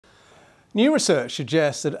New research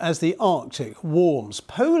suggests that as the Arctic warms,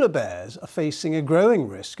 polar bears are facing a growing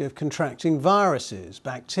risk of contracting viruses,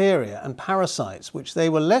 bacteria and parasites, which they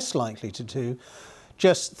were less likely to do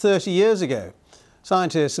just 30 years ago.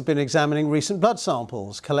 Scientists have been examining recent blood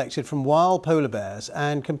samples collected from wild polar bears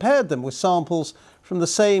and compared them with samples from the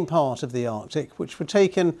same part of the Arctic, which were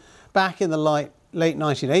taken back in the late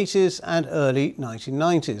 1980s and early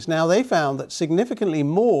 1990s. Now, they found that significantly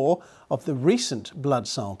more of the recent blood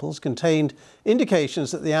samples contained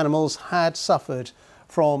indications that the animals had suffered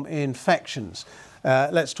from infections.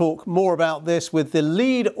 Let's talk more about this with the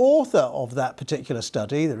lead author of that particular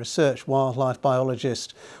study, the research wildlife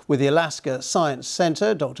biologist with the Alaska Science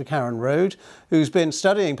Center, Dr. Karen Rode, who's been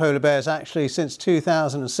studying polar bears actually since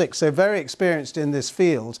 2006, so very experienced in this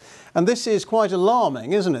field. And this is quite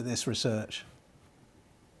alarming, isn't it, this research?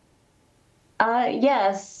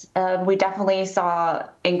 Yes, we definitely saw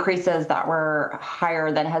increases that were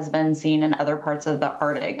higher than has been seen in other parts of the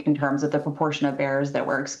Arctic in terms of the proportion of bears that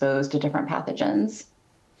were exposed to different pathogens.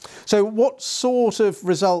 So what sort of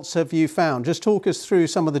results have you found? Just talk us through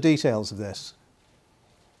some of the details of this.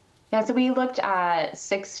 Yeah, so we looked at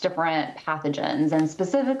 6 different pathogens, and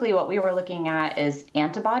specifically what we were looking at is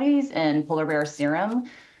antibodies in polar bear serum,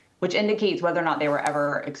 which indicates whether or not they were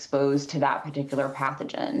ever exposed to that particular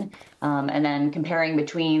pathogen. And then comparing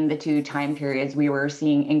between the 2 time periods, we were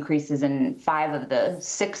seeing increases in 5 of the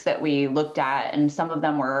 6 that we looked at, and some of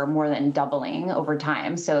them were more than doubling over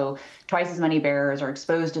time. So twice as many bears are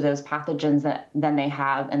exposed to those pathogens than they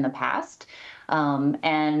have in the past.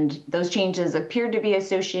 And those changes appeared to be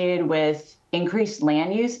associated with increased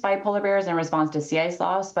land use by polar bears in response to sea ice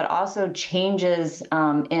loss, but also changes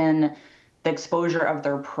in the exposure of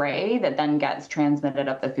their prey that then gets transmitted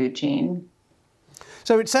up the food chain.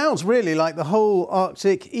 So it sounds really like the whole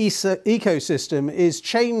Arctic ecosystem is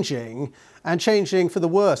changing, and changing for the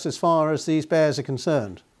worse as far as these bears are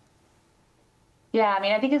concerned. Yeah, I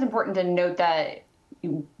mean, I think it's important to note that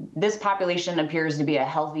this population appears to be a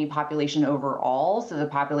healthy population overall, so the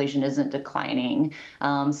population isn't declining.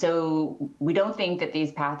 So we don't think that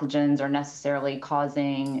these pathogens are necessarily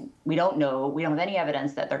causing, we don't have any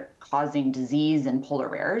evidence that they're causing disease in polar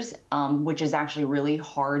bears, which is actually really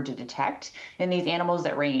hard to detect in these animals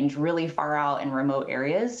that range really far out in remote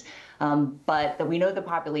areas. But that we know the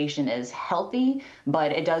population is healthy,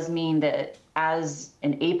 but it does mean that as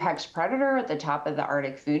an apex predator at the top of the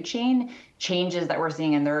Arctic food chain, changes that we're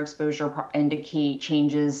seeing in their exposure indicate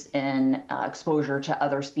changes in exposure to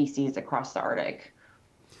other species across the Arctic.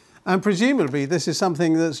 And presumably this is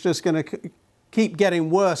something that's just going to keep getting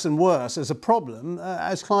worse and worse as a problem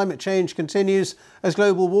as climate change continues, as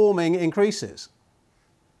global warming increases.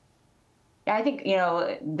 I think,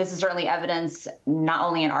 this is certainly evidence not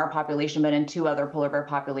only in our population, but in 2 other polar bear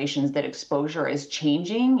populations that exposure is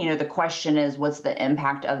changing. The question is, what's the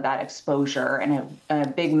impact of that exposure? And a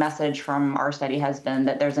big message from our study has been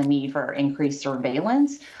that there's a need for increased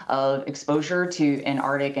surveillance of exposure in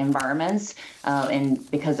Arctic environments, and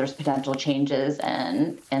because there's potential changes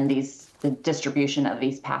in the distribution of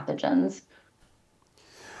these pathogens.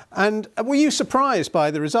 And were you surprised by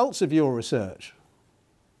the results of your research?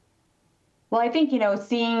 Well, I think,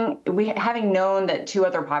 having known that 2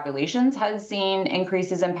 other populations had seen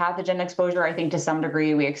increases in pathogen exposure, I think to some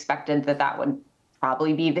degree we expected that would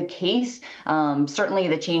probably be the case. Certainly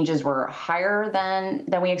the changes were higher than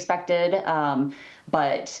we expected,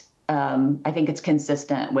 but I think it's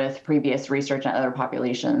consistent with previous research in other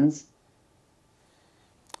populations.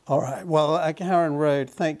 All right. Well, Karen Rode,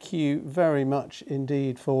 thank you very much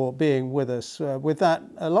indeed for being with us with that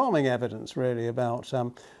alarming evidence, really, about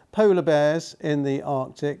polar bears in the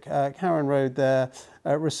Arctic. Karen Rode there,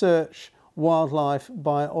 research wildlife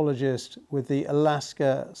biologist with the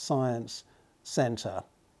Alaska Science Center.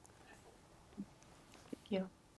 Thank you.